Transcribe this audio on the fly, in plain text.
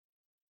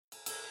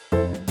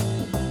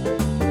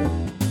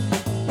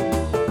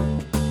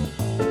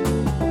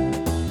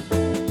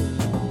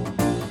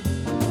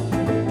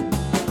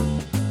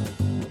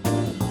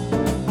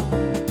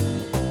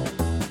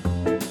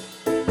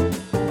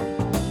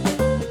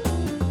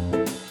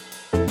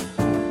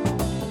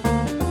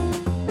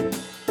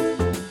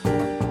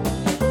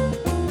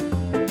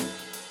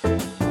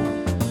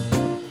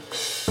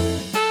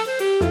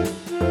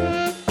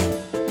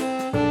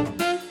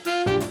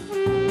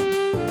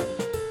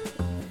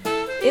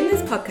In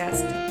this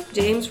podcast,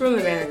 James from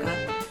America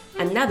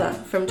and Nava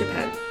from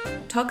Japan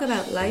talk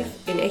about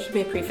life in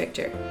Ehime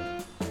Prefecture,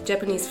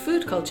 Japanese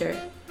food culture,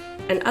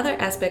 and other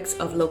aspects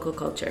of local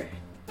culture.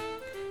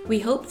 We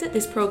hope that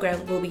this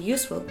program will be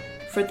useful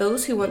for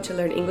those who want to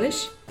learn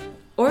English,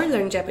 or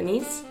learn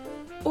Japanese,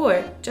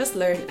 or just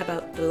learn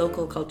about the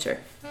local culture.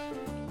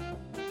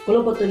 こ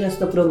のポッドキャス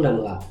トプログラ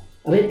ムは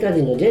アメリカ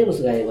人のジェーム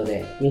スが英語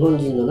で、日本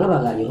人のナバ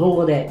が日本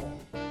語で、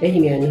愛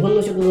媛や日本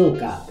の食文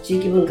化、地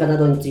域文化な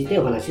どについて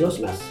お話をし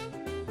ます。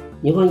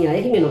日本や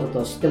愛媛のこと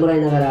を知ってもら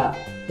いながら、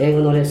英語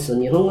のレッス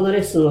ン、日本語のレ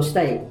ッスンをし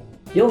たい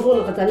両方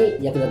の方に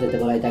役立てて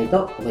もらいたい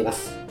と思いま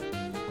す。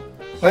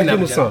はい、ジェー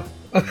ムスさん。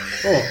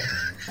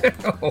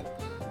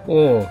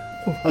Oh,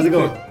 how's it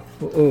going?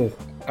 Oh,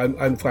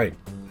 I'm fine.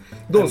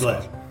 どうです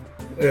か?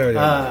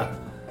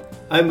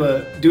 I'm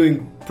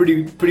doing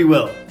pretty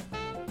well.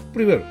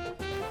 Pretty well.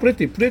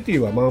 Pretty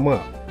はまあま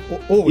あ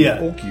大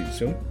きいで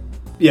すよね。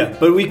Yeah,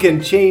 but we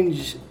can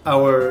change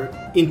our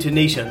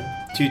intonation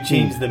to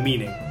change the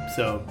meaning.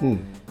 So,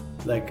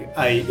 like,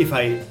 if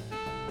I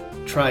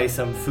try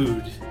some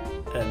food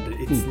and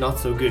it's not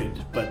so good,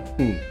 but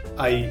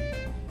I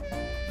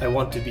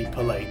want to be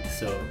polite,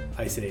 so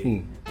I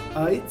say,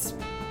 it's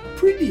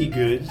pretty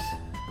good.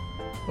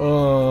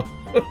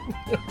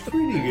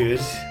 Pretty good.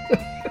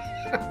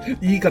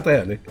 言い方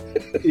やね。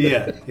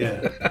Yeah.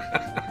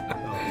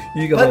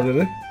 言い方で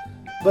ね。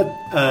But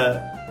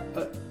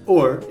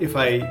or if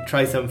I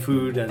try some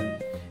food and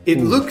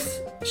it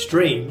looks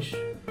strange,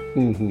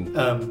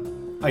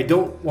 I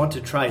don't want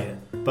to try it,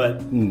 but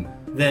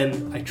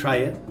then I try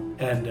it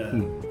and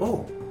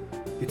oh,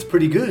 it's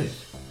pretty good.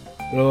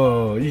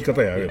 言い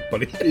方ややっぱ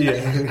り。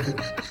Yeah.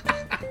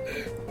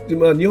 で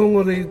まあ日本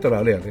語で言ったら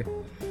あれやね。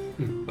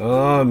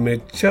め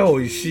っちゃ美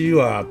味しい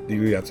わって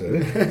いうやつやね。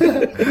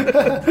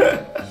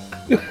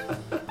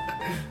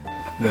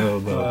なる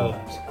ほど、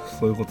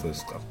そういうことで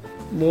すか。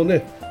もう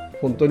ね。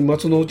本当に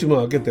松の内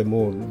も明けて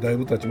もうだい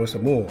ぶ経ちました。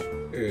もう、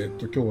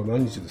今日は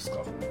何日ですか、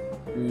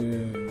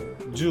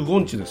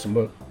15日です。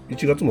1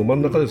月も真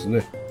ん中です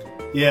ね。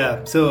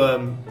Yeah,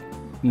 so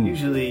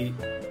usually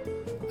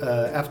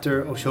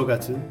after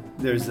Oshogatsu,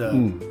 there's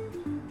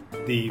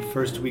the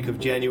first week of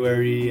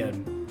January,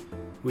 and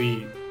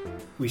we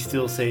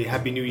still say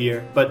Happy New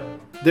Year. But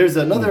there's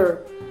another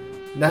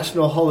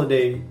national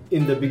holiday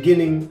in the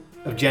beginning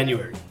of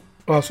January.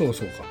 そうか。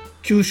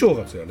旧正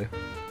月やね。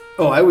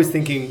Oh, I was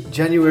thinking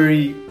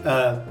January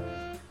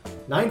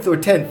 9th or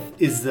 10th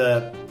is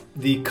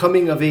the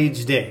coming of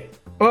age day.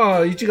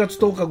 1月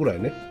10日ぐらい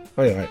ね。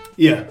はいはい。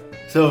Yeah.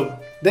 So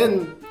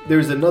then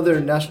there's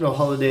another national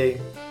holiday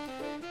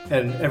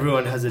and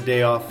everyone has a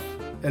day off.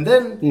 And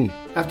then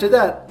after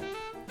that,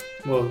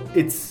 well,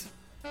 it's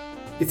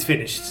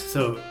finished.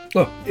 So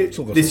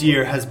this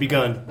year has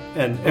begun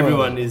and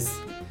everyone is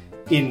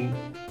in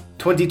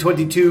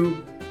 2022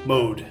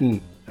 mode,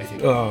 I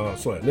think.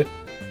 そうやね。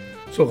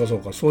そうか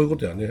そういうこ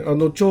とやね。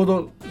ちょう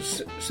ど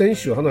先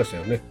週話した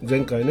よね、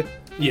前回ね。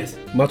Yes.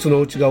 松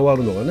の内が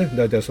終わるのがね、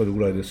だいたいそれ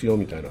ぐらいですよ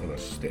みたいな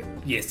話して。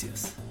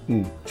Yes.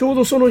 ちょう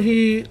どその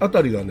日あ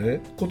たりが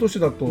ね、今年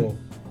だと、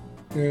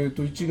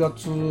1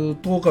月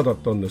10日だっ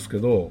たんですけ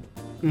ど、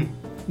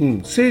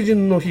成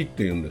人の日っ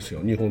て言うんです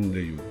よ、日本で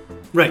いう。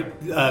Right.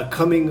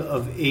 Coming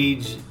of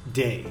age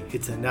day.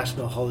 It's a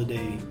national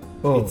holiday.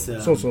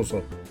 そう。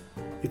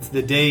It's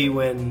the day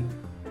when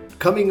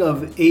coming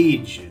of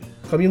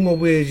age.Coming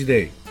of age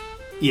day.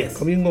 Yes.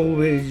 Coming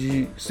of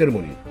age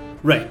ceremony.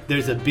 Right.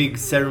 There's a big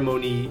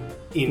ceremony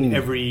in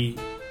every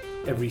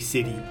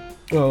city.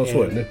 そう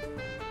やね。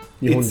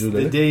日本中で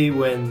ね。It's the day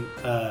when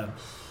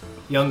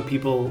young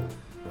people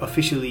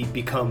officially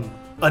become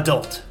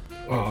adult.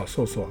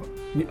 そう。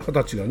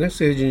20歳がね、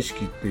成人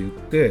式って言っ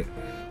て、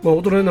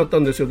大人になった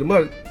んですよ。で、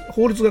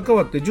法律が変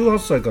わって18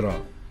歳から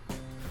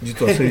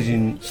実は成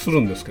人する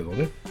んですけど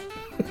ね。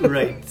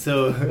Right.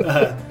 So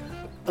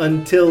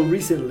until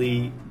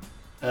recently,the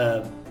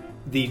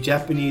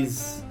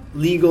Japanese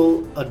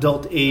legal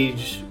adult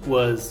age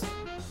was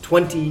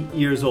 20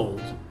 years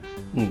old,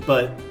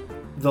 but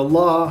the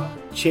law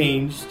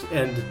changed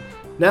and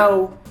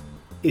now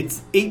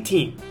it's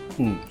 18.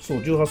 そう、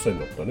18歳に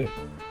なったね。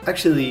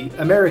Actually,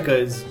 America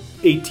is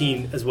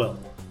 18 as well.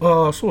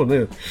 そう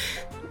ね。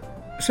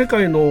世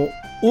界の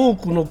多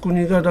くの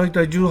国がだい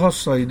たい18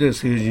歳で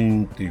成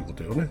人っていうこ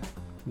とよね。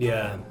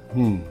Yeah.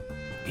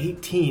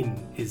 18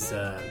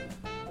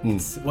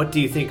 is...What do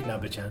you think,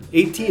 Naba-chan?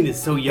 18 is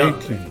so young.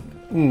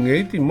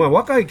 18、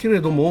若いけ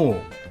れど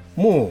も、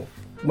も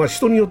う、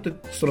人によって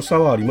それは差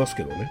はあります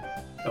けどね。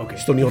Okay.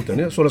 人によって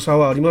ね、それは差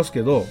はあります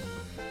けど、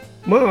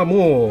も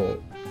う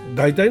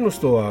大体の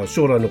人は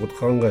将来のこと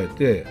考え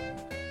て、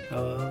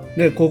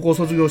ね、高校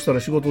卒業したら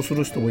仕事す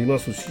る人もいま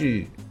す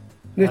し、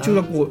ね、中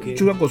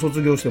学校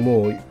卒業して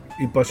も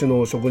一発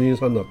の職人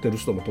さんになってる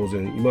人も当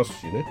然います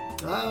しね。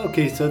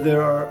Okay, so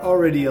there are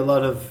already a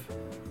lot of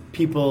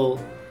people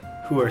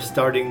who are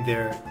starting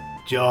their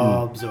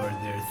jobs or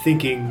they're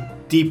thinking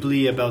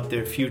deeply about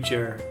their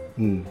future.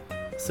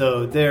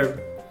 So they're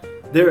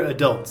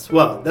adults.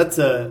 Well, that's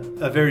a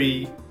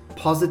very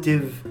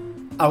positive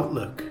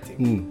outlook.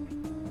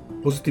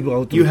 Positive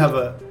outlook. You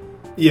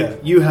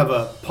have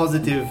a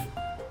positive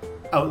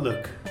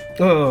outlook.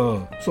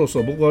 そうそ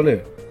う、僕は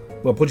ね、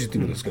まあ、ポジテ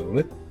ィブですけど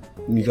ね、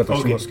見方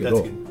しますけ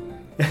ど、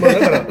まあだ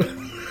から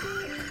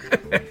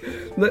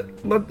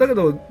まあ、だけ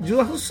ど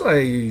18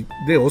歳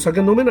でお酒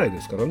飲めない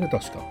ですからね、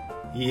確か。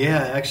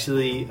Yeah,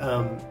 actually,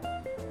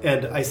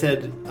 and I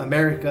said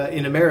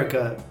in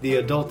America, the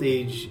adult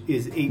age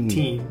is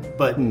 18,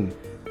 but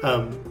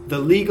the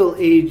legal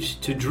age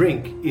to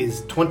drink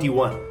is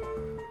 21.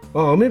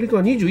 アメリカ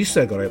は21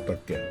歳からやったっ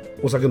け、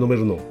お酒飲め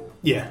るの。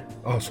Yeah.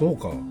 そう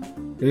か。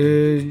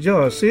じ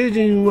ゃあ成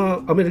人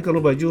はアメリカ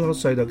の場合18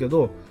歳だけ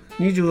ど、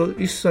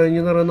21歳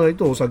にならない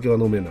とお酒は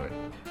飲めない。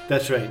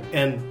That's right.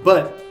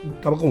 But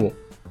タバコも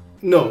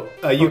No,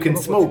 you can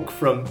smoke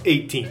from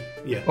 18.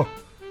 Yeah.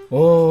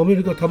 アメ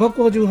リカタバ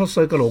コは18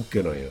歳から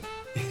OK なんや。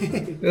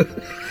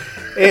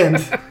And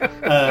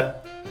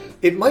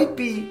it might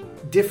be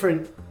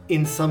different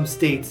in some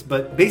states,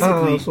 but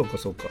basically そうか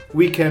そうか。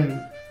we can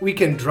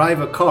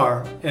drive a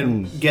car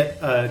and get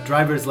a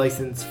driver's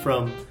license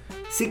from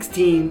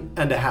 16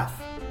 and a half.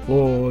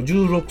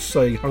 16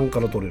歳半か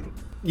ら取れる。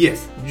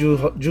Yes.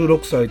 16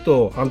歳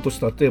と半年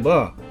経て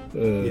ば、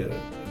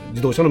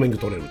自動車の免許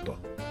取れると。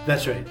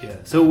That's right.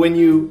 Yeah. So when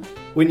you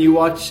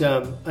watch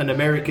an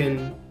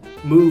American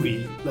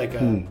movie, like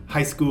a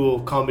high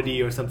school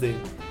comedy or something,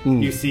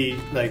 you see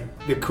like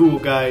the cool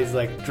guys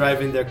like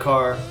driving their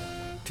car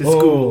to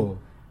school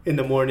in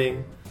the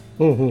morning,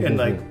 and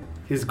like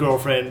his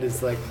girlfriend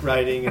is like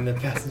riding in the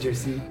passenger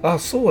seat.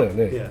 そうや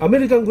ね。アメ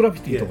リカングラフ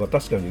ィティとか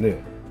確かにね。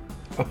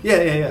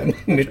Yeah.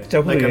 めっち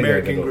ゃ古い映画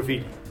だけど。Like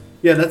American Graffiti.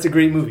 Yeah, that's a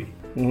great movie.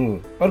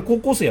 あれ高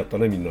校生やった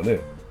ね、みんなね。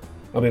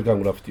アメリカン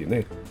グラフィティ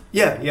ね。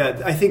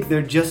Yeah. I think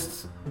they're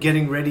just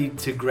getting ready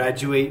to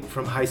graduate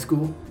from high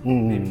school.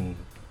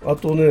 あ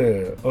とね、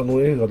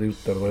映画で言っ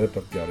たら何やった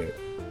っけ、あれ。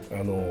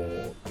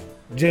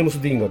ジェーム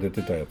ス・ディーンが出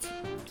てたやつ。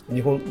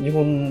日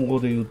本語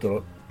で言ったら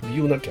理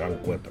由なき犯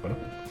行やったかな。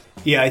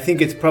Yeah, I think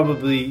it's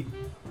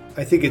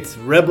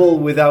Rebel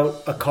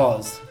Without a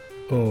Cause.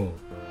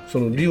 そ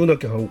の理由な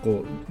き犯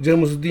行、ジェー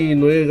ムス・ディーン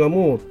の映画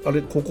もあ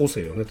れ高校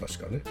生よね、確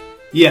かね。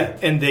Yeah,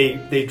 and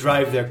they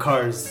drive their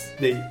cars.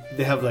 They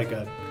have like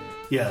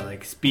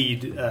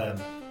speed.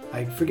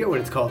 I forget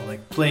what it's called.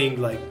 Like playing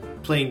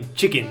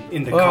chicken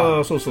in the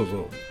car. そう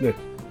ね。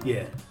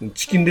Yeah.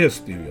 チキンレー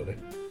スっていうよね。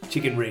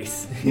Chicken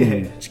race.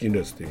 チキン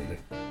レースっていうね。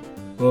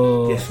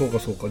そう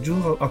か。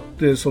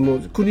でその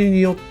国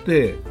によっ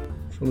て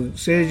その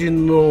成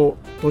人の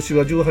年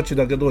は18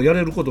だけどや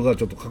れることが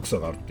ちょっと格差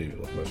があるってい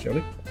う話や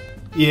ね。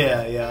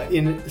Yeah.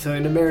 So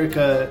in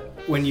America,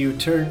 when you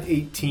turn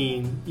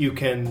 18, you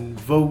can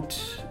vote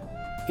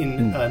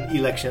in an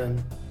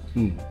election.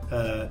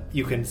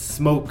 You can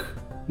smoke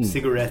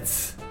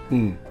cigarettes.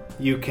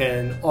 You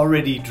can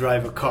already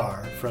drive a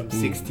car from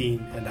 16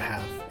 and a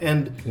half.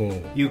 And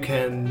you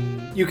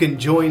can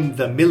join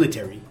the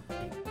military.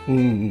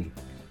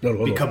 なる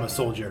ほど。 Become a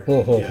soldier.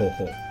 ほう。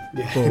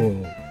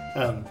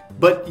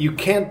But you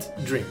can't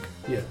drink.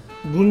 Yeah.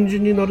 軍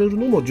人になれる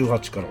のも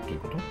18からという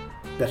こと？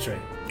 That's right.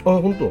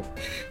 本当。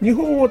日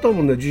本は多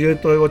分ね、自衛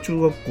隊は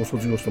中学校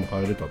卒業しても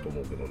入れたと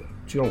思うけどね。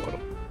違うかな。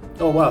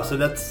Oh wow, so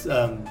that's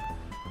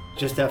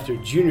just after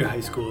junior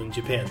high school in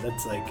Japan.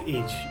 That's like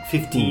age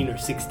 15 or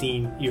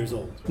 16 years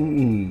old.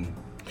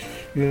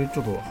 ち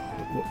ょっと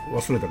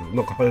忘れたけど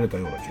なんか入れた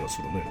ような気が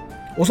するね。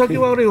お酒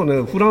はあれよ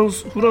ね、フラン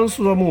ス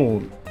はも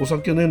うお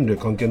酒年齢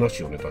関係なし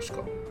よね、確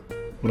か。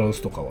フラン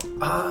スとかは。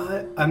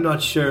I'm not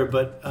sure,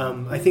 but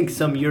I think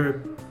some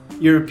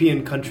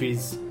European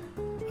countries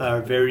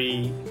are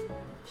very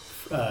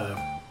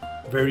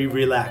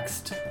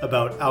relaxed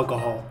about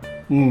alcohol.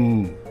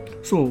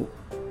 そう。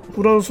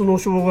フランスの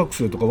小学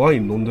生とかワイ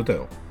ン飲んでた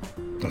よ、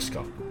確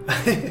か。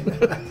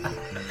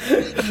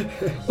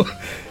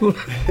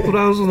フ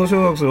ランスの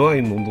小学生ワ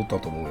イン飲んどった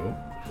と思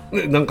う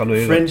よ。なんかの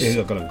映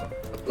画かなんか。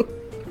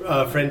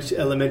French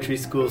elementary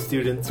school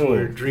students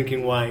were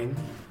drinking wine.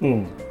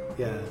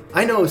 Yeah,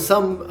 I know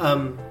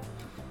some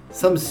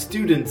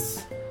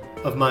students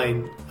of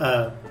mine,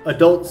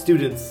 adult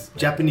students,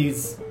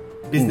 Japanese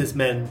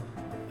businessmen,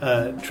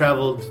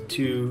 traveled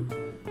to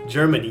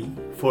Germany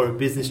for a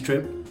business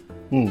trip.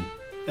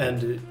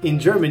 And in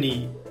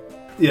Germany,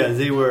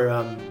 they were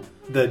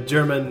their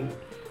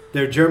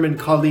German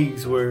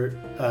colleagues were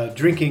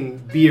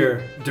drinking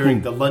beer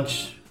during the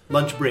lunch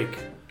break.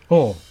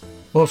 そ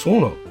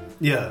うなん。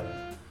Yeah.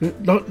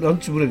 ラン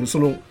チブレイク、そ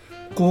の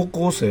高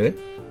校生？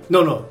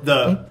 No,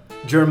 the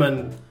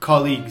German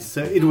colleagues.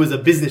 It was a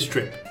business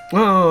trip. な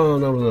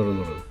るほ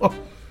ど。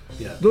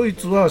Yeah. ドイ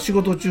ツは仕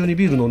事中に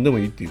ビール飲んでも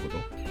いいっていうこと？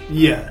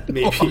 Yeah,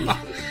 maybe.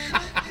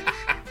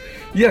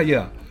 いやい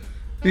や、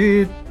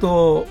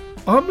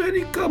アメ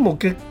リカも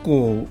結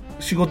構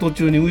仕事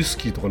中にウイス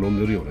キーとか飲ん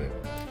でるよね。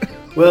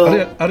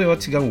Well, あれは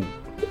違う。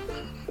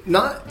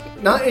not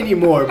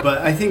anymore,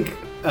 but I think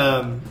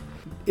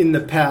in the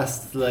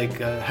past, like,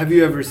 have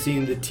you ever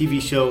seen the TV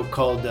show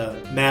called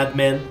Mad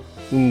Men?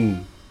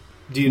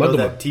 Do you know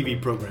that TV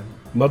program?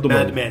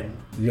 Mad Men.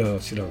 いや、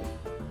知らん。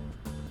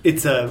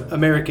It's a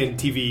American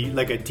TV,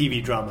 like a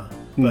TV drama,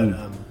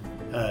 but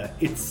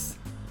it's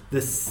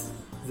this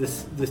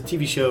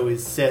TV show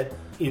is set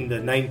in the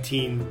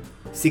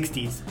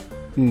 1960s,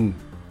 and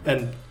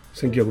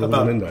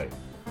 1960年代。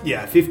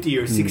Yeah, 50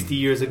 or 60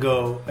 years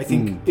ago, I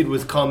think it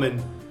was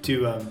common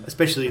to,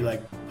 especially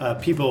like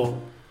people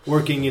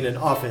working in an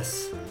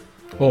office.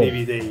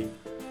 Maybe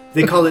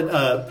they call it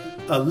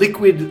a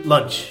liquid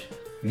lunch.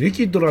 リ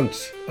キッドラン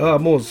チ。ああ、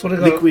もうそれ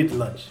が liquid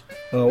lunch.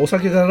 お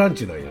酒がラン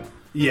チなんや。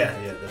Yeah,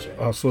 that's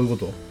right. あ、そういう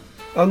こと。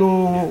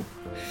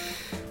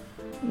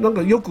なん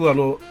かよく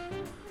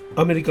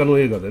アメリカの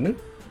映画でね、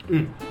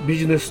ビ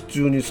ジネス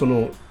中にそ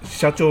の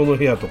社長の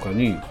部屋とか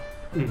に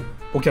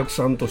お客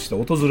さんとして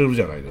訪れる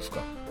じゃないです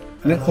か。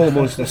ね、訪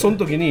問してその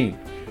時に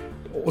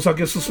お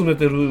酒勧め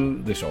て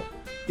るでしょ。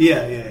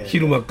Yeah.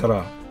 昼間か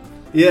ら。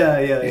Yeah.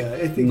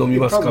 I think 飲み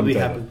ますかみ it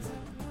たいな。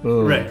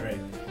probably happens. Right.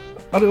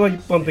 あれは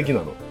一般的な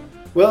の。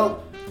Well,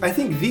 I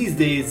think these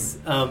days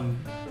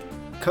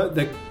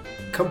the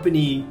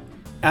company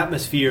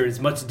atmosphere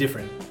is much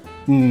different.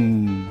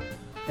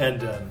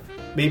 And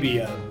maybe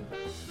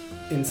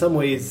in some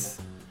ways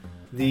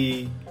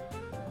the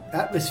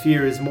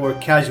atmosphere is more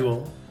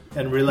casual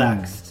and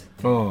relaxed.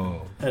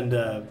 And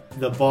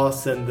the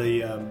boss and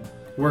the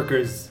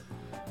workers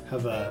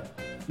have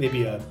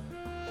maybe a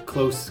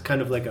close, kind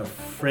of like a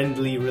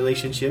friendly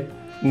relationship.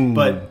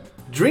 But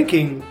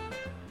drinking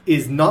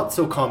is not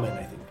so common,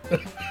 I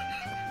think.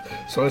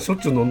 それしょっ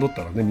ちゅう飲んどっ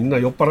たらね、みんな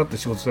酔っ払って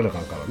仕事せなあか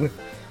んからね。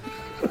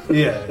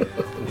Yeah.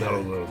 な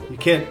るほど。You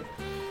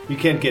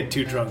can't get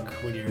too drunk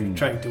when you're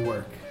trying to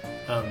work.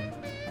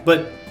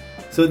 But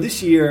so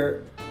this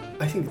year,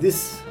 I think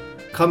this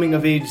coming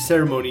of age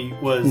ceremony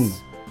was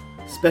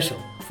special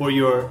for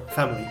your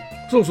family.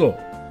 そうそう。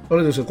あ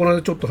れですよ。この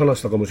間ちょっと話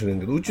したかもしれん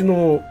けど、うち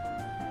の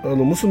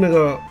娘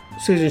が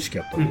成人式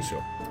やったんです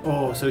よ。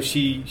Oh, so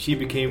she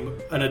became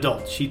an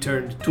adult. She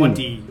turned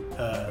 20,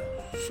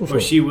 or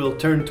she will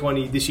turn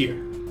 20 this year.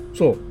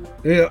 そう。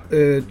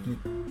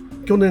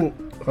去年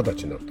20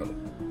歳になったの。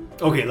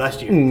Okay, last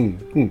year.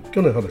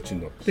 去年20歳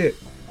になって、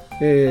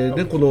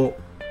でこの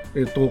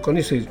10日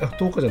に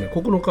10日じゃない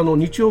9日の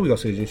日曜日が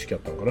成人式や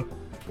ったのかな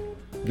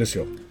です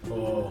よ。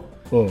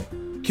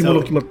着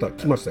物来ま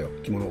したよ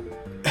着物。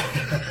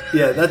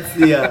Yeah,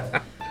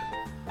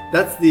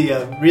 that's the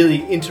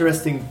really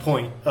interesting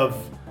point of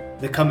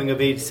the coming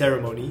of age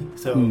ceremony.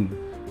 So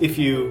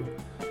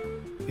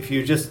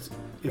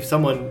if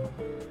someone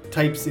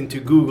types into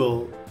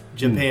Google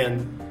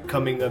Japan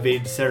coming of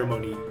age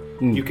ceremony,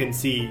 you can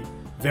see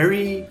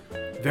very,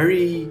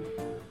 very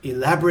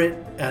elaborate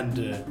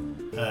and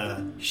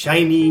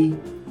shiny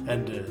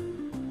and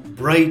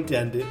bright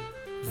and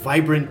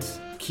vibrant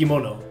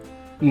kimono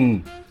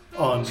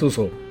on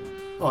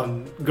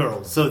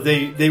girls. So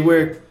they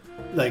wear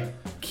like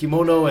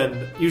kimono and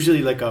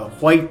usually like a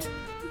white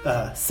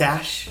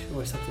sash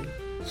or something.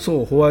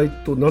 そうホワイ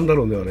トなんだ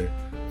ろうねあれ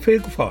フェ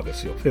イクファーで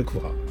すよフェイクフ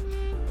ァー。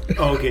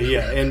Okay,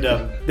 yeah, and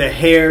the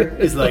hair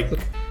is like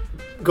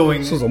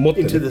going そうそう持っ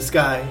てね into the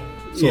sky.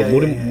 そう、Yeah,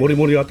 モリ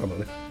モリ頭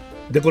ね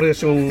デコレー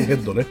ションヘ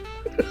ッドね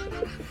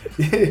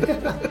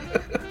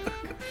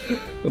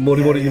モ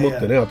リモリに持っ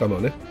てね頭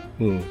ね、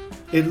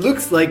It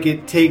looks like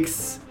it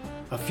takes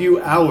a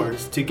few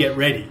hours to get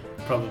ready,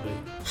 probably.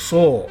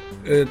 そ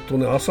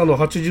う朝の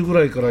8時ぐ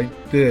らいから行っ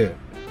て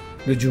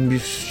で準備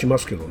しま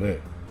すけどね。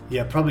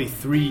Yeah, probably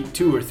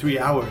 2 or 3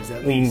 hours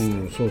at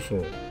least. そうそ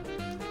う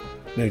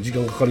ね時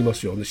間かかりま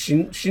すよね。し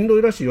んど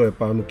いらしいよやっ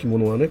ぱ着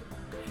物はね。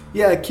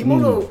Yeah,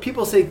 kimono.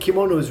 People say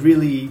kimono is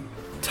really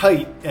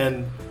tight,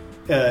 and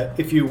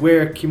if you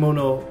wear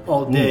kimono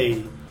all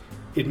day,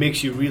 it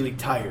makes you really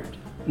tired.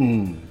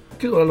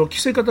 けど着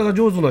せ方が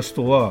上手な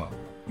人は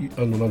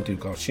なんていう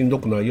かしんど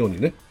くないよう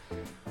にね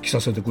着さ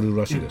せてくれる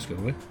らしいですけ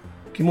どね。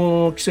着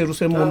物を着せる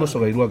専門の人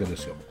がいるわけで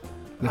すよ。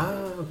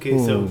Okay.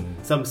 So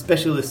some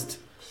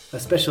a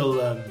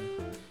special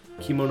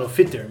kimono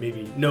fitter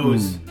maybe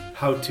knows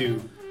how to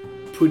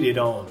put it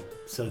on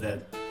so that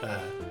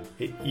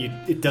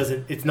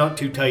it's not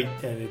too tight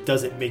and it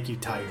doesn't make you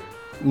tired.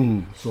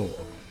 そう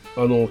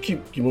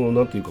着物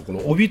なんていうかこの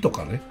帯と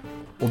かね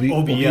帯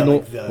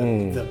の、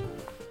the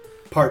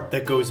part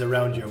that goes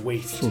around your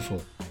waist. そうそ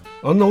う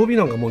あんな帯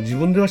なんかもう自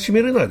分では締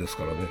めれないです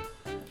からね。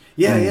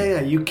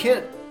Yeah. You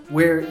can't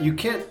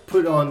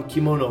put on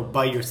kimono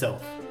by yourself.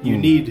 You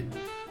need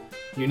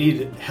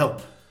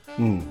help.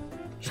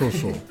 そう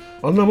そう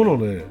あんなもの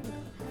ね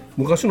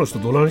昔の人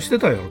どないして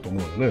たんやろと思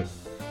うよね。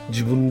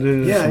自分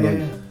でそんな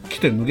着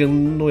て脱げ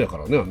んのやか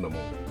らねあんなもん。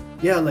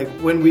Yeah, like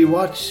when we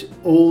watch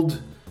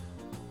old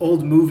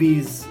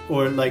movies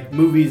or like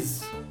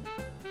movies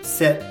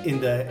set in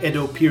the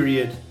Edo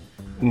period,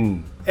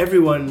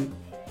 everyone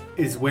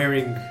is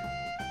wearing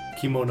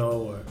kimono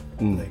or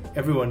like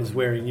everyone is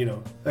wearing,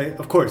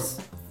 of course,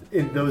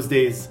 in those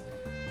days,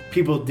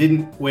 people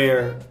didn't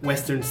wear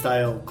Western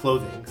style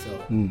clothing, so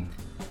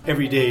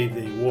every day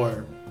they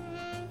wore,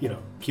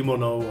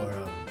 kimono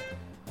or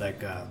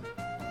like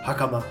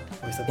hakama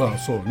or something. まあ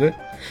そうね。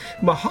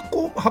まあ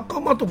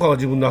袴とかは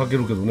自分で履け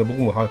るけどね、僕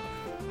も履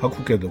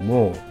くけど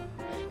も、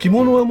着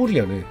物は無理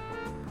やね。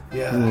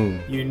Yeah,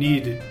 you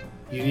need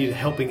a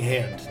helping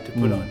hand to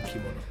put on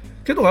kimono.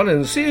 けどあ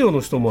れ、西洋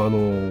の人も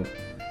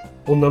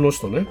女の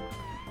人ね、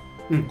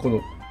こ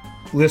の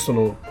ウエスト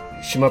の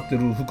締まって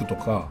る服と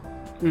か、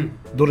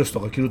ドレスと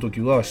か着るとき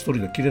は一人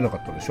で着れなか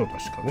ったでしょ、確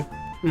かね。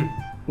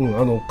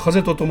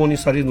風と共に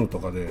去りぬと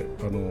かで、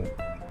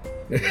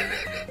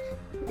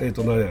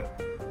何や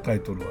タイ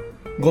トルは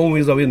Gone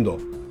with the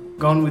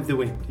Wind。Gone with the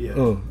Wind,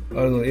 yeah.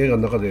 映画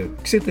の中で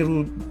着せて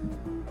る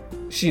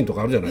シーンと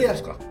かあるじゃないで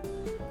すか。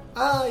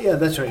Yeah,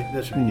 that's right,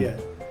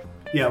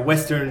 yeah.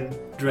 Western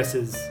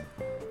dresses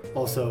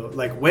also,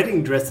 like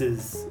wedding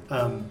dresses,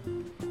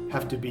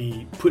 have to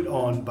be put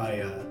on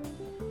by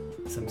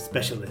some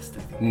specialist,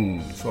 I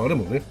think. そうあれ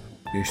もね、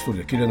一人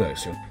で着れないで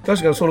すよ。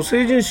確かにその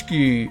成人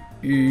式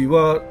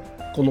は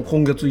この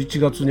今月1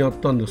月にあっ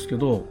たんですけ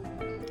ど、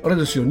あれ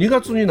ですよ、2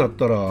月になっ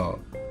たら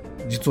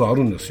実はあ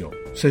るんですよ、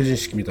成人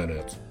式みたいな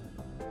やつ。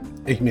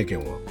愛媛県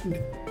は。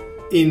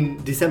In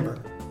December?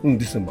 デ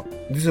ィセンバ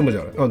ーじ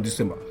ゃない。ディ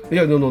センバー。い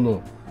や、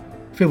no.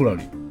 February。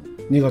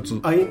2月。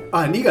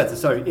2月、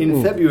sorry.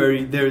 In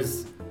February,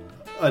 there's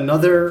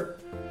another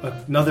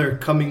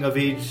coming of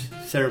age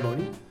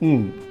ceremony.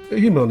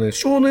 愛媛はね、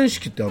少年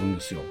式ってあるん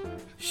ですよ。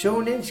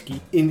少年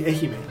式 in 愛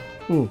媛。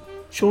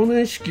少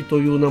年式と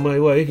いう名前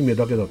は愛媛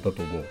だけだった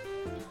と思う。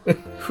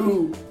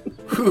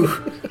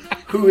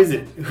Who is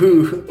it?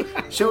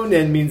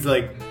 Shonen means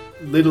like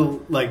little,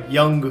 like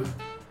young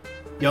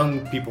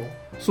people.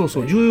 そう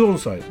そう、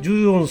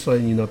14歳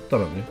になった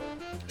らね、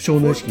少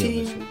年式なん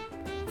ですよ。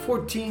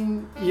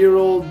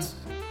14-year-olds,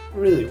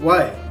 really?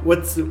 Why?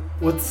 What's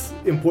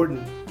important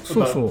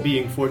about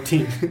being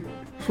 14?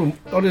 そう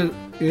あれ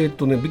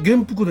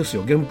元服です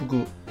よ。元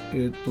服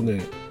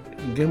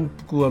元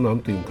服はなん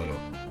ていうんかな。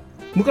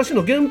昔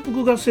の元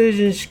服が成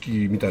人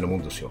式みたいなも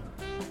んですよ。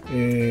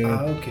江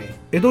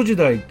戸時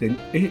代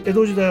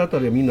あた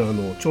りはみんな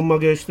ちょんま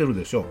げしてる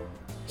でしょ。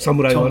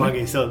侍はね。ちょんま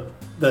げ、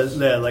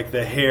so like the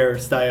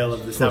hairstyle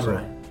of the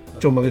samurai.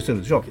 ちょんまげして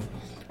るでしょ。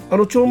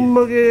ちょん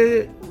ま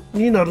げ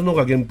になるの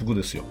が元服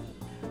ですよ。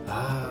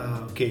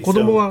Okay. 子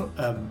供は、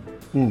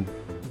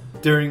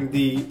during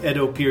the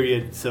Edo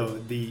period, so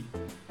the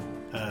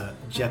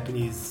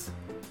Japanese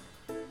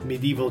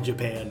medieval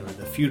Japan or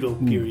the feudal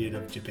period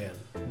of Japan,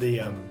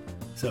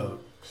 so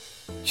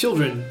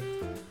children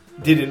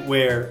didn't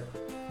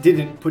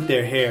put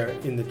their hair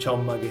in the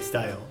chonmage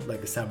style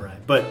like a samurai,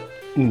 but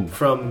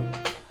from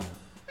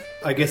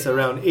I guess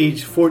around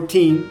age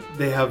 14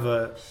 they have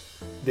a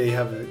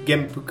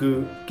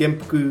genpuku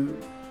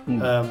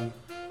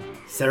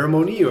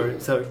ceremony or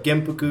so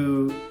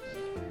genpuku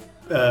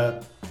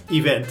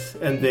event,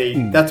 and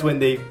that's when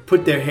they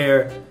put their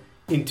hair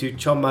into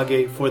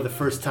chonmage for the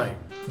first time.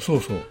 そ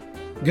うそう。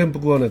元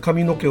服はね、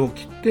髪の毛を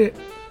切って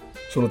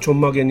そのちょ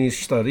んまげに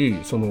したり、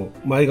その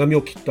前髪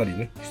を切ったり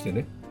ねして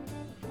ね、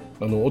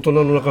大人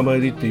の仲間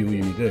入りっていう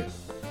意味で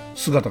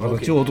姿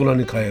形を大人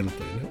に変えると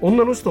いうね。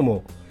女の人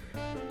も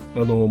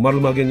丸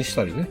曲げにし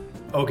たりね。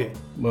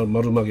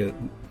丸曲げ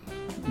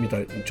みた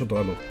い、ちょっと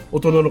大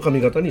人の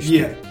髪型にし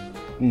て。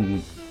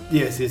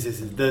Yes.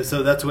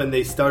 So that's when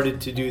they started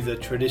to do the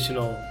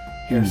traditional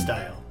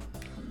hairstyle.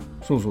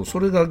 そうそう、そ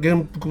れが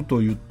元服と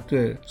言っ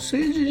て、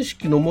成人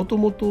式の元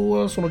々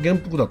はその元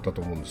服だったと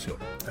思うんですよ。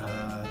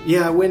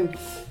Yeah, when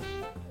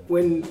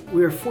we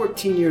were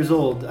 14 years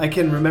old, I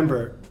can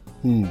remember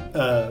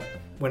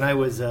when I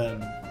was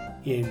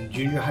in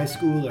junior high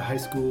school or high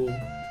school,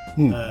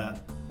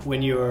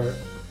 when you're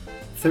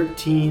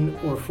 13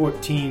 or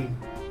 14,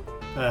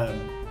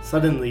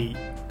 suddenly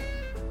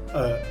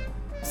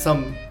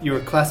your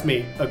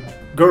classmate, a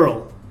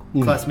girl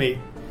classmate,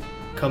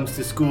 comes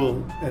to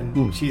school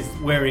and she's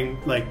wearing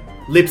like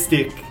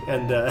lipstick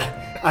and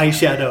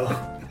eyeshadow.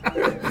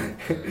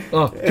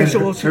 化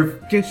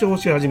粧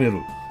し始める。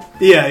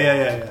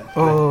Yeah.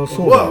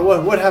 そうだ。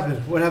What happened?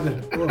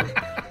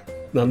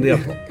 なんでや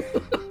と。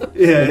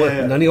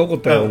Yeah. 何が起こっ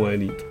たよお前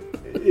に。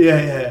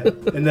Yeah.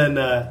 And then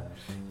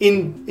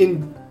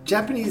in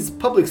Japanese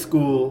public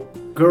school,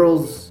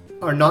 girls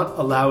are not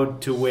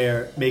allowed to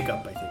wear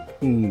makeup, I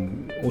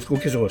think. お化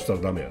粧したら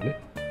ダメやね。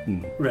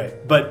Right,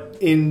 but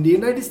in the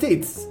United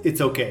States,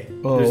 it's okay.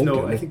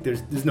 I think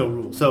there's no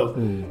rule. So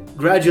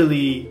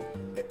gradually,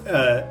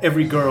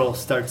 every girl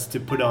starts to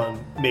put on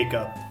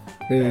makeup.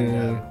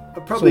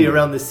 Probably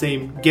around the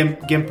same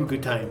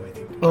genpuku time, I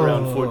think,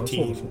 around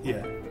 14.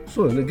 Yeah.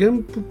 そうだね。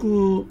元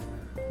服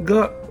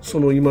がそ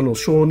の今の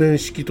少年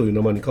式という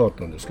名前に変わっ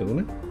たんですけど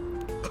ね。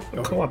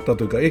変わった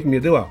というか愛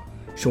媛では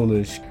少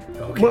年式。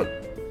まあ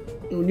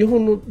日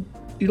本の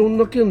いろん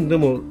な県で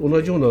も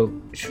同じような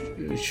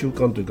習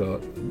慣というか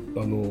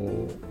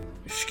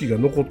式が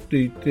残っ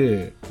てい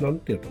て、なん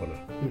てやったか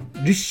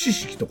な、立志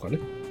式とかね。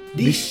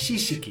立志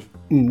式。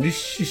立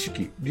志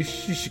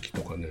式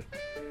とかね。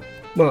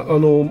まあ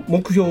目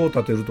標を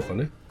立てるとか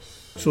ね。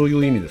そうい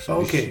う意味です。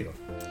立志が。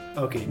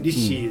Okay. 立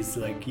志 is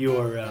like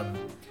your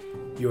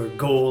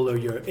goal or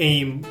your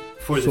aim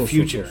for the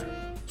future.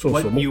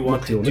 What you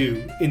want to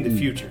do in the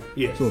future.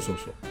 Yes. そうそう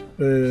そ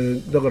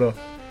う。だから、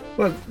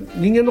まあ、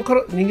人間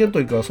と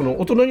いうかその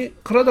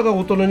体が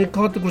大人に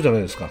変わってくるじゃな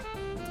いですか。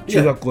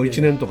中学校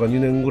1年とか2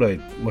年ぐらい、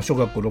まあ、小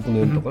学校6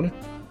年とかね。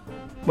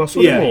まあ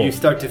それも。Yeah, you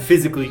start to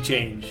physically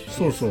change.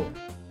 そうそう。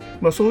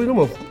まあそういうの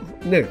も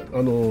ね、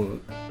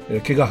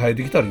毛が生え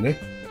てきたりね、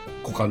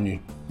股間に。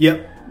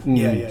Yep.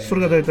 そ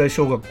れがだいたい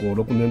小学校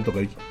6年とか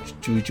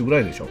中1ぐら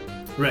いでしょ。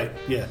Right.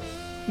 Yeah.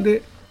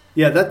 で、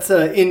yeah, that's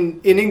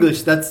in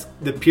English. That's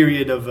the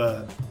period of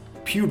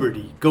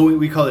puberty.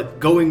 We call it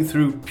going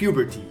through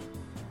puberty.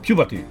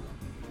 Puberty.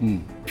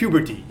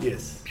 Puberty.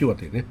 Yes.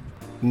 Puberty ね。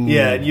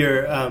Yeah,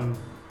 you're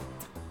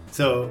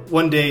so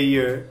one day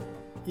you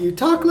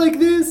talk like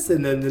this,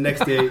 and then the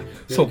next day,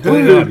 そう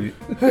声変わり。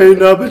Hey,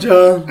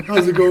 Naba-chan,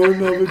 how's it going,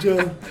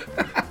 Naba-chan?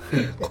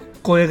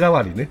 声変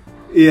わりね。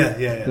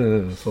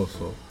Yeah. そう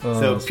そう。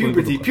So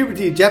puberty,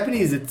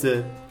 Japanese, it's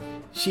a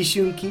思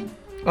春期。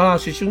思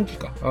春期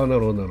か。なる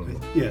ほど。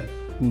Yeah.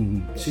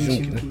 思春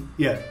期ね。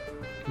Yeah.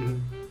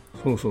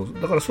 そう。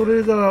だからそ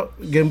れが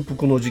元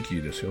服の時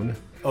期ですよね。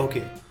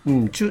Okay.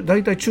 だ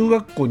いたい中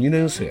学校2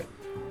年生。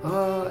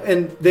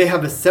And they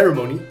have a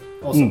ceremony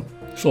also.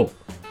 そう。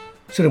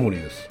セレモニ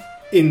ーです。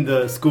In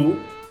the school.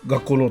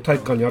 学校の体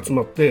育館に集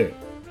まって、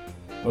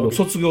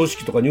卒業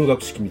式とか入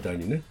学式みたい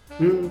にね、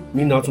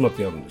みんな集まっ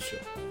てやるんです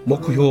よ。目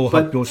標を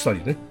発表したり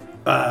ね。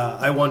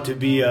I want to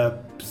be a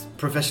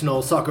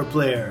professional soccer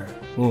player.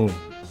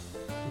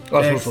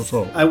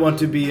 そう。I want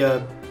to be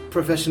a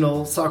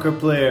professional soccer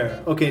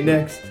player. Okay,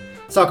 next.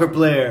 Soccer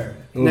player.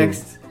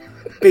 Next.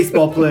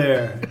 Baseball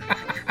player.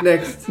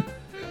 Next.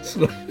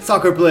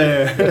 Soccer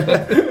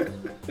player.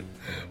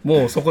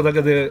 もうそこだ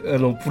けで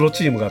プロ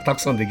チームがたく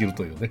さんできる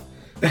というね。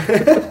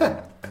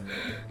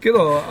け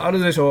どあれ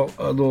でしょ、ジ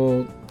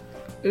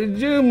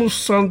ェーム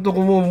スさんと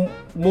こも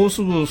もう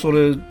すぐそ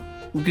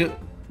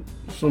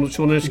の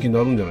少年式にな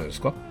るんじゃないで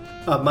すか。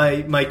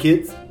My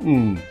kids?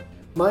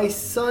 My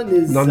son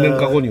is 何年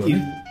か後には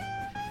ね。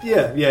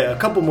Yeah, a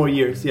couple more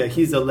years. Yeah,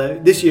 he's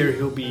 11. This year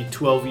he'll be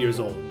 12 years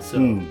old. So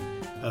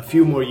a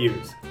few more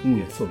years.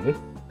 そうね。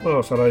ま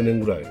あ再来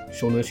年ぐらい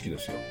少年式で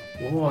すよ。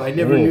Oh, I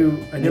never knew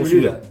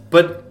that.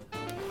 But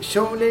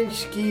少年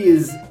式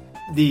is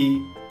the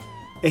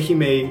愛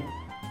媛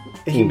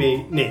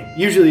name.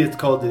 Usually it's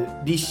called the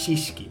立志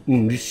式。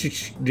立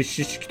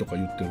志式とか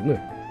言ってる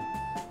ね。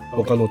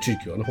他の地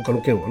域はね、他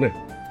の県はね。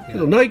け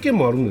ど内県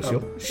もあるんです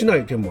よ。市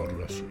内県もある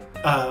らしい。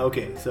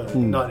Okay. So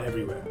not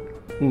everywhere.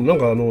 なん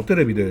かテ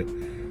レビで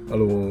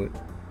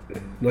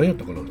何やっ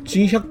たかな、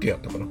珍百景やっ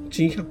たかな。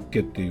珍百景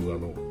っていう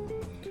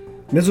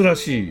珍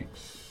しい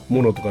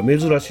ものとか珍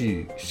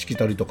しいしき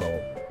たりとかを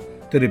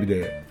テレビ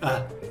で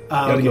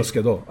やります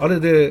けど、あれ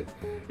で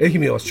愛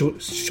媛は少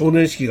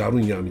年式がある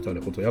んやみたい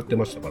なことをやって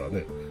ましたから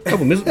ね。多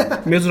分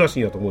珍しい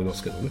んやと思いま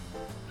すけどね。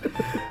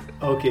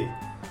Okay.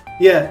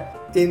 Yeah,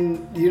 in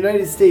the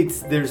United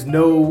States there's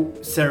no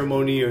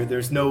ceremony or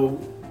there's no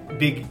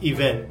big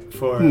event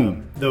for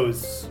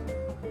those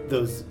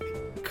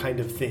kind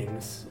of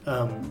things.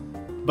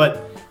 But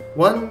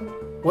one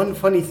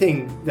funny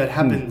thing that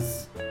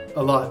happens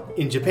a lot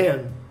in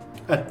Japan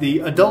at the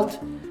adult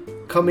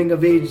coming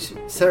of age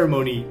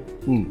ceremony,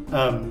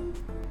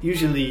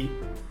 usually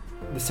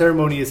the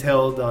ceremony is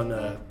held on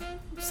a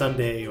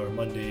Sunday or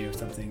Monday or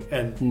something,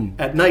 and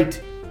at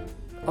night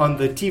on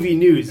the TV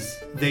news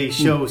they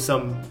show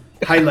some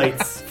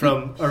highlights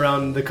from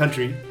around the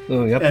country.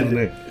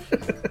 And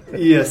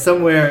yeah,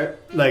 somewhere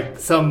like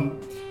some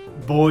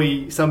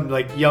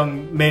like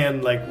young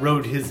man like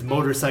rode his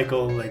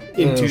motorcycle like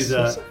into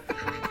the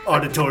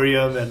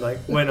auditorium and like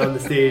went on the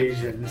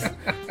stage and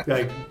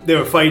like they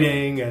were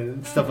fighting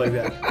and stuff like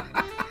that.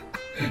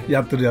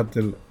 やってるやって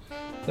る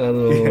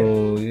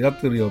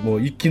よ。も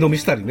う一気飲み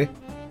したりね。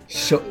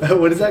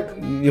What is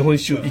that? 日本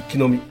酒一気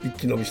飲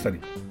みしたり。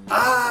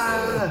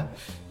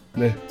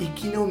ね。一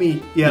気飲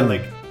み。Yeah,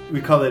 like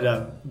we call it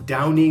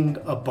downing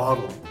a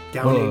bottle,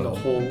 downing a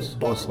whole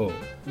bottle. そう。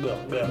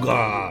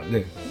ガー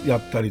ねや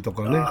ったりと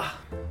かね。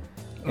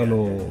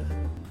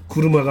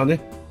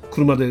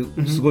車で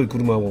すごい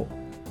車を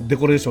デ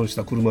コレーションし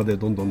た車で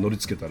どんどん乗り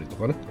付けたりと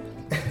かね。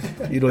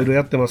いろいろ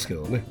やってますけ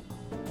どね。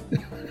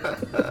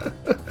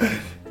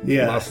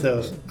Yeah,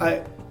 so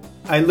I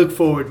look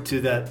forward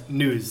to that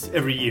news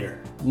every year.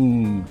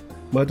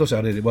 毎年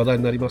あれで話題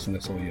になりますね、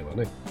そういえば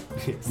ね。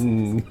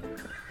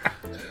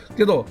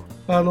けど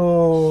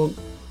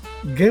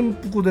元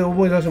服で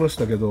思い出しまし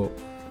たけど、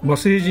まあ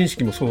成人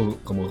式もそう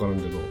かもわからん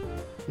け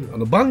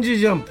ど、バンジー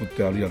ジャンプっ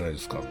てあるじゃないで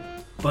すか。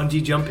バンジ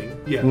ージャンピング、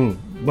yeah.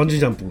 バンジー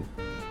ジャンプ。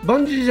バ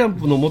ンジージャン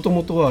プの元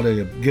々はあ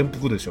れ元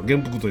服でしょ。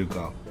元服という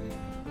か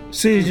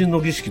成人の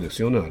儀式で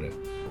すよね、あれ。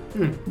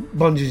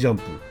バンジージャン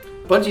プ。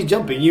Bungee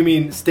jumping, you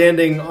mean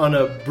standing on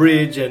a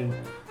bridge and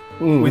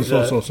with the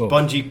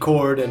bungee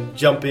cord and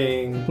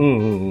jumping,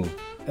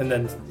 and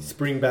then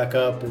spring back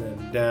up and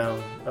then down,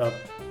 up,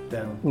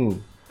 down.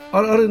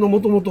 あれの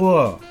元々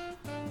は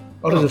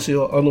あれです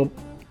よ、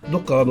ど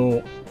っか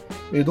ど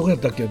こやっ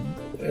たっけ、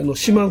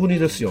島国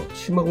ですよ。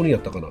島国や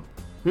ったかな。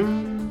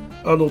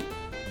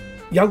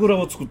櫓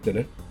を作って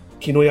ね、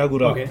木の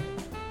櫓、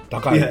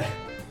高い。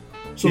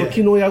その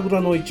木の櫓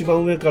の一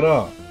番上か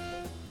ら、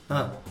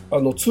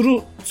つ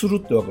るっ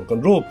てわかるか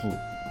な、ロープ、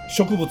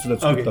植物で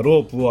作ったロ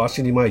ープを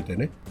足に巻いて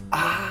ね、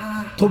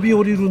飛び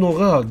降りるの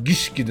が儀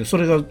式で、そ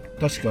れが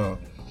確か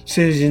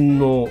成人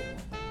の、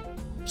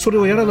それ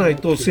をやらない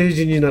と成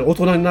人になる、大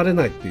人になれ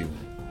ないっていう。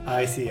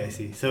I see.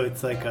 So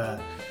it's like a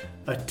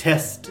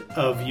test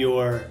of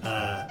your.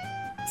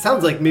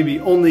 Sounds like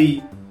maybe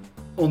only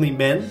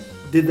men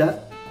did that.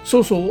 そ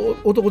うそう、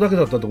男だけ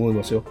だったと思い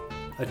ますよ。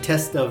A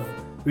test of,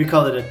 we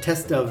call it a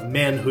test of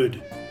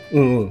manhood.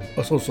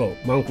 そうそう、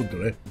マンフッド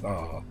ね。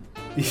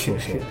そう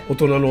そう、大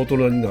人の大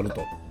人になる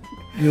と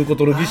いうこ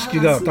との儀式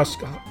が確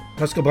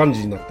かバン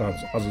ジーになったは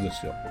ずで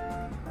すよ。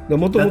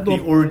もともと That's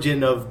the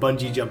origin of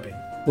bungee jumping.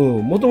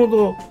 もとも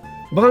と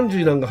バンジ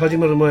ーなんか始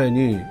まる前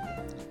に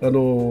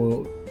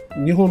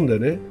日本で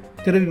ね、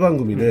テレビ番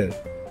組で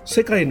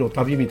世界の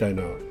旅みたい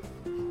な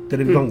テ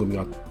レビ番組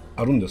が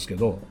あるんですけ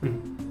ど、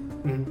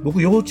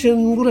僕幼稚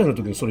園ぐらいの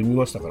時にそれ見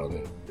ましたから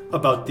ね。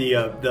About the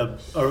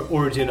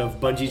origin of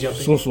bungee jumping.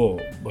 そうそ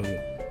う、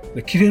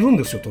で切れるん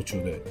ですよ途中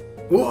で。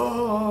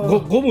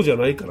ゴムじゃ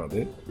ないから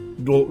ね、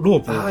ロー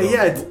プ。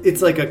Yeah,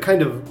 it's like a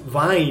kind of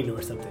vine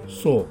or something.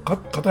 そう、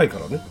硬いか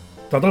らね、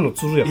ただの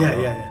つるやから。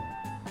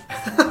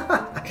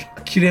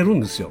切れるん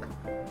ですよ。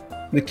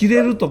で切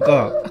れると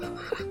か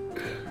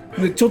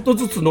でちょっと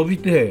ずつ伸び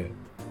て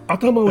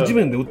頭を地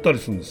面で打ったり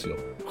するんですよ。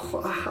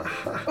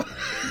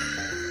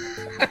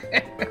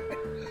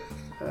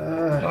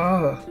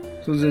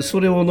そ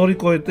れを乗り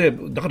越えて、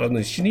だから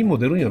ね、死人も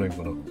出るんじゃないか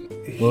な。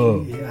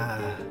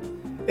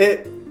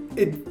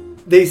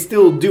They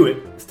still do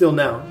it still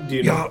now. Do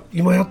you know? いや、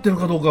今やってる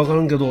かどうかわか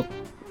らんけど、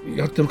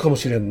やってるかも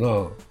しれん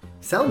な。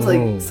Sounds like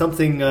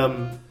something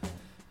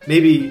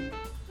maybe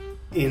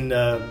in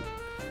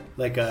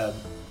like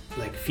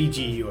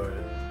Fiji or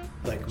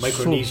like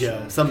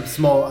Micronesia, some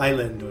small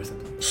island or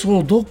something. そ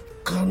う、どっ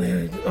か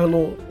ね、赤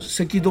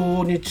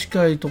道に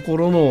近いとこ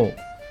ろの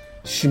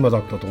島だ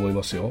ったと思い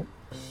ますよ。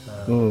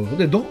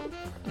でど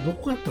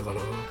こやったか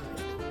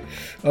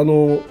な。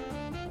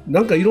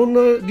なんかいろん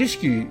な儀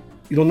式、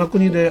いろんな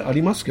国であ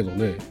りますけど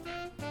ね。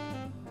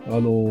ど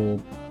こ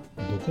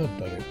やっ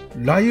たね。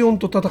ライオン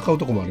と戦う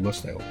とこもありま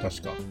したよ、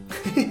確か。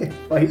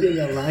Fighting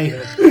a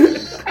lion.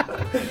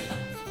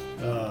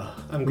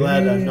 I'm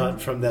glad I'm not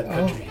from that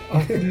country.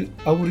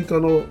 アフリカ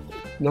の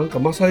なんか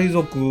マサイ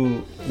族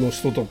の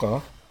人と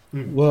か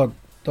は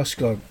確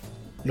か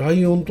ラ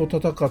イオンと戦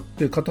っ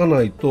て勝た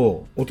ない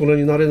と大人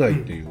になれないっ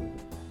ていう。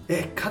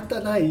勝た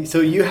ない。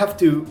So you have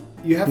to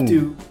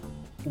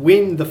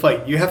win the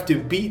fight. You have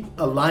to beat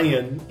a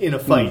lion in a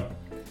fight.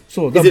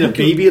 So, is it a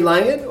baby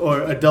lion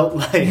or adult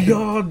lion? い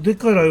やでっ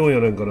かいライオンや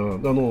ないかな。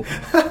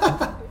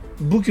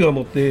武器は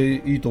持って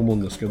いいと思う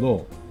んですけ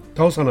ど、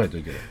倒さないと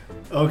いけない。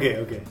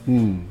Okay.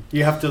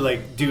 You have to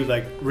like do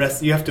like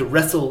you have to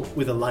wrestle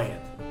with a lion.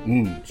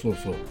 そう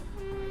そう。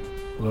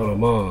だから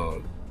まあ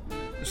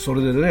そ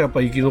れでね、やっ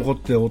ぱり生き残っ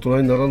て大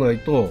人にならない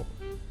と、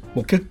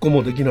もう結婚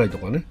もできないと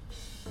かね。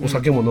お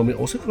酒も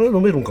お酒は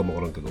飲めるんかもわ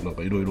からんけど、なん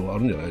かいろいろあ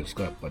るんじゃないです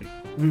か、やっぱり。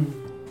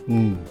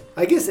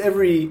I guess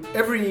every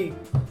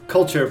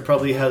culture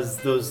probably has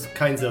those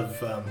kinds of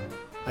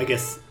I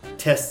guess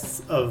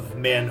tests of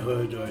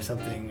manhood or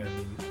something.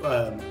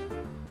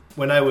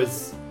 When I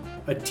was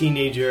a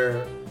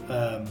teenager,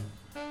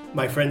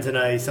 my friends and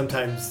I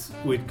sometimes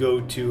would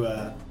go to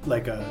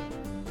like a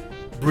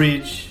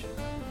bridge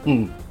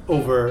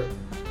over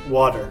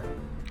water.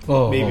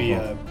 Maybe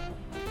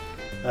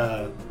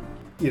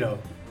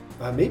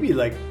maybe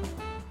like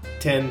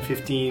 10,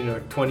 15 or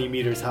 20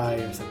 meters high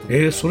or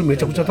something. それめ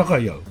ちゃくちゃ高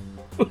いやん。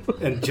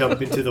And jump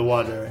into the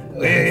water.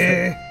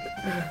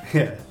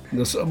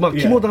 まあ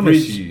肝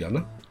試しや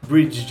な。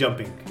Bridge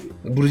jumping.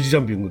 ブリッジジ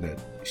ャンピングで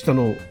下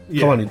の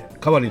川に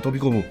飛び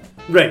込む。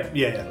Right,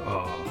 yeah.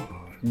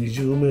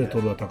 20メート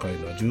ルは高い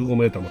な。15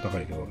メートルも高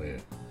いけどね。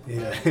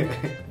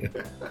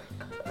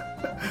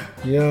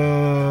いや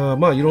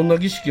まあいろんな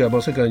儀式はま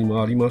あ世界に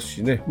もあります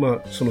しね。ま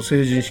あその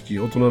成人式、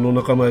大人の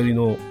仲間入り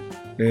の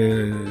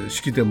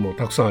式典も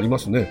たくさんありま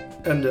すね。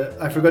And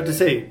I forgot to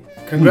say,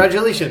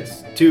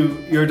 congratulations to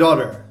your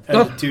daughter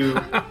and to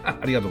あ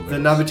りがとうござ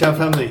the います。 Nava-chan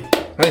family.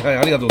 はい、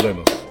ありがとうござい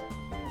ます。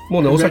も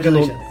うね、お酒飲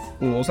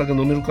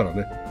めるから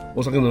ね。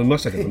お酒飲みま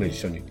したけどね、一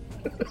緒に。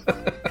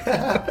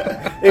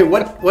Hey,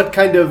 what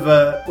kind of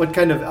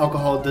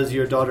alcohol does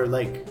your daughter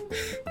like?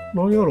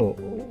 何やろ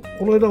う。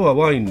この間は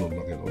ワイン飲んだ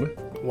けどね。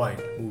ワイ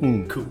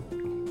ン。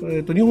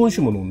Cool. 日本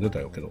酒も飲んでた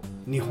よけど。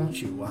日本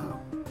酒、wow.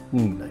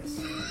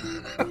 Nice.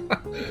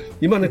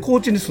 今ね、高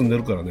知に住んで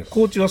るからね。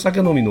高知は酒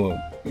飲みの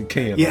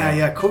県やか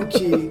ら。Yeah.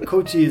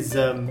 Kochi is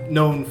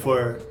known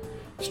for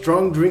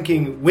strong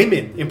drinking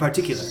women in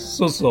particular.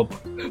 そうそう、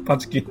パ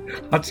チキ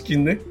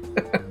ンね。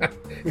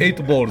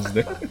8 balls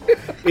ね。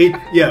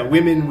Yeah,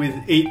 women with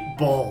 8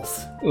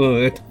 balls.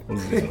 8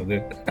 balls ですよ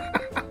ね。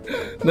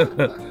だか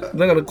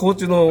らコー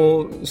チ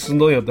のすん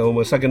どんやったらお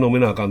前酒飲め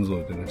なあかんぞ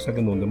ってね、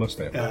酒飲んでまし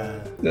たよ。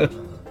Yeah.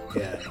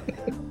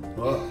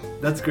 Well,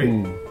 that's great.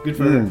 Good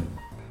for her.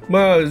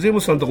 まあジェー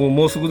ムスさんとこも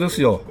もうすぐで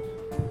すよ。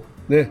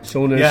ね、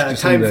少年式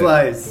すんで。Yeah, time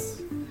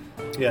flies.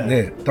 Yeah.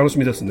 ね、楽し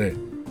みですね。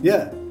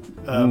Yeah.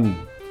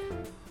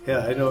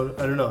 Yeah, I don't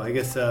know. I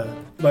guess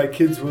my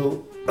kids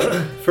will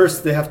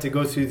first they have to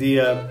go through the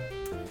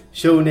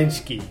少年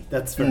式.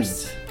 That's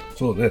first.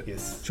 そうね。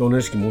Yes. 少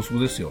年式もうすぐ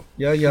ですよ。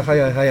いや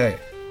早い。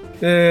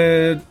と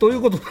い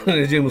うことで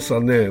ね、ジェームスさ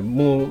んね、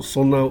もう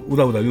そんなう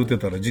だうだ言うて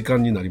たら時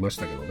間になりまし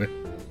たけどね。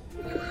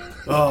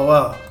Oh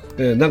wow.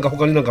 なんか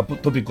他になんか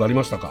トピックあり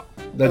ましたか？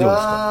大丈夫で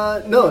す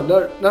か？No,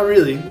 not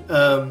really.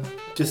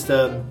 Just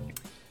I'm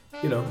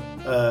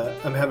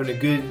having a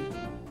good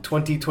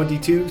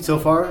 2022 so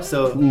far.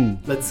 So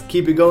let's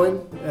keep it going.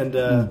 And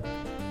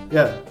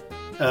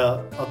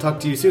I'll talk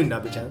to you soon,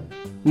 Nabe-chan.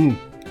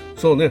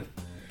 そうね。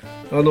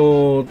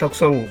たく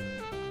さん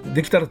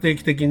できたら定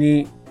期的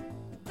に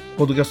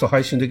ポッドキャスト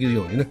配信できる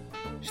ようにね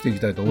していき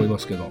たいと思いま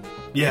すけど、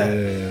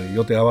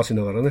予定合わせ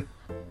ながらね。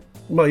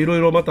まあいろ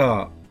いろま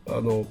た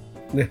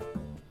ね。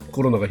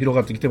コロナが広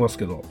がってきてます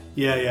けど。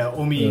いや、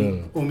お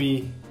み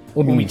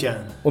ちゃ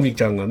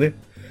んがね。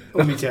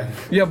おみちゃん。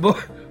いや、僕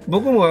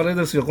もあれ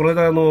ですよ。この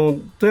間富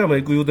山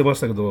行く言うてまし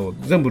たけど、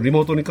全部リ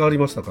モートに変わり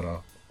ましたか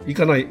ら、行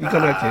かない行け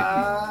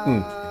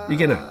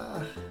ない。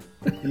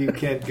You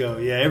can't go.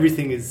 Yeah,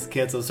 everything is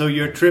canceled. So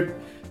your trip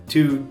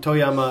to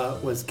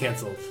Toyama was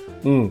canceled.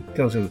 キ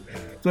ャンセル。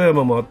富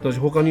山もあったし、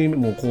他に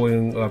も公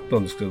演があった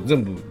んですけど、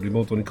全部リ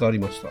モートに変わり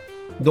ました。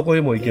どこ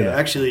へも行けない。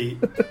Yeah,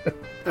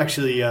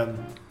 actually,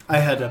 I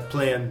had a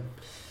plan,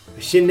 a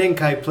新年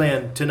会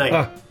plan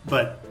tonight,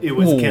 but it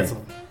was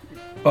canceled.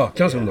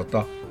 キャンセルだっ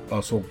た。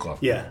そうか。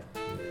Yeah.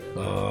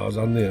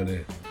 残念や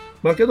ね。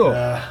まあけど、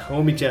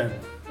おみちゃん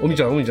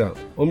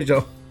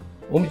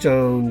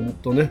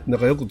とね、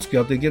仲良く付き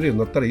合っていけるよう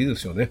になったらいいで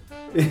すよね。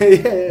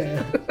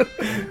Yeah,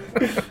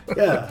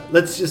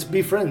 let's just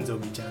be friends, お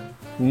みちゃん。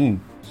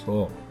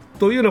そう。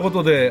というようなこ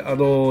とで、ジェ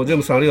ー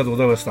ムスさんありがとうご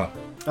ざいました。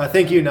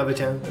Thank you, なべ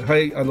ちゃん。は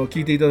い、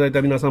聞いていただい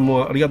た皆さん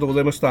もありがとうご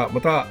ざいました。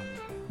また、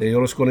よ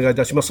ろしくお願いい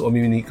たします。お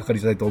耳にかかり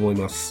たいと思い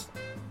ます。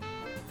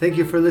Thank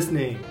you for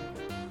listening.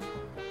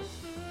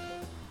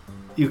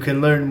 You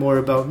can learn more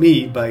about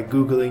me by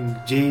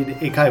Googling Jade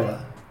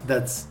Eikaiwa.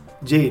 That's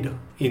Jade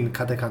in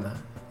katakana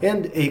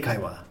and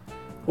Eikaiwa.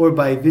 Or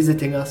by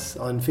visiting us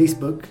on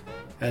Facebook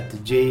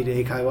at Jade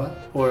Eikaiwa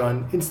or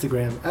on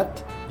Instagram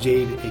at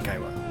Jade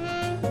Eikaiwa.